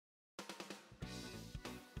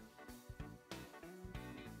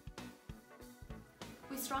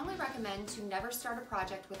strongly recommend to never start a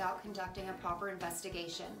project without conducting a proper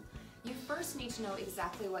investigation. You first need to know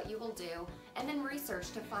exactly what you will do and then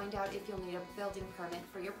research to find out if you'll need a building permit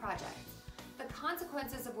for your project. The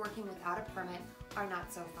consequences of working without a permit are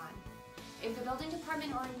not so fun. If the building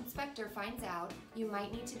department or inspector finds out, you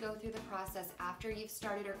might need to go through the process after you've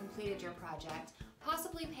started or completed your project,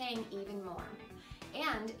 possibly paying even more.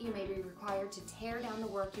 And you may be required to tear down the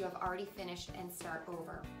work you have already finished and start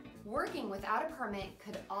over. Working without a permit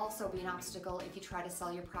could also be an obstacle if you try to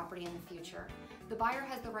sell your property in the future. The buyer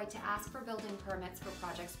has the right to ask for building permits for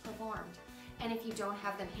projects performed. And if you don't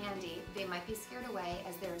have them handy, they might be scared away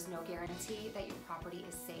as there is no guarantee that your property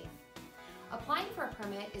is safe. Applying for a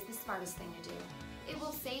permit is the smartest thing to do. It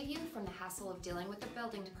will save you from the hassle of dealing with the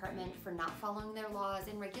building department for not following their laws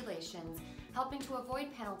and regulations, helping to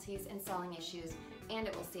avoid penalties and selling issues, and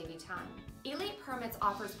it will save you time. Elite Permits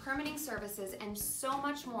offers permitting services and so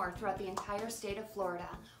much more throughout the entire state of Florida.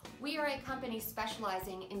 We are a company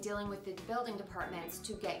specializing in dealing with the building departments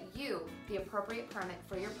to get you the appropriate permit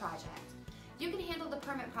for your project. You can handle the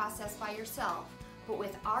permit process by yourself, but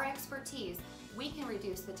with our expertise, we can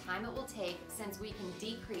reduce the time it will take since we can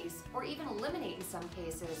decrease or even eliminate in some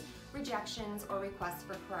cases rejections or requests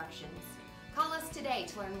for corrections. Call us today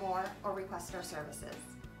to learn more or request our services.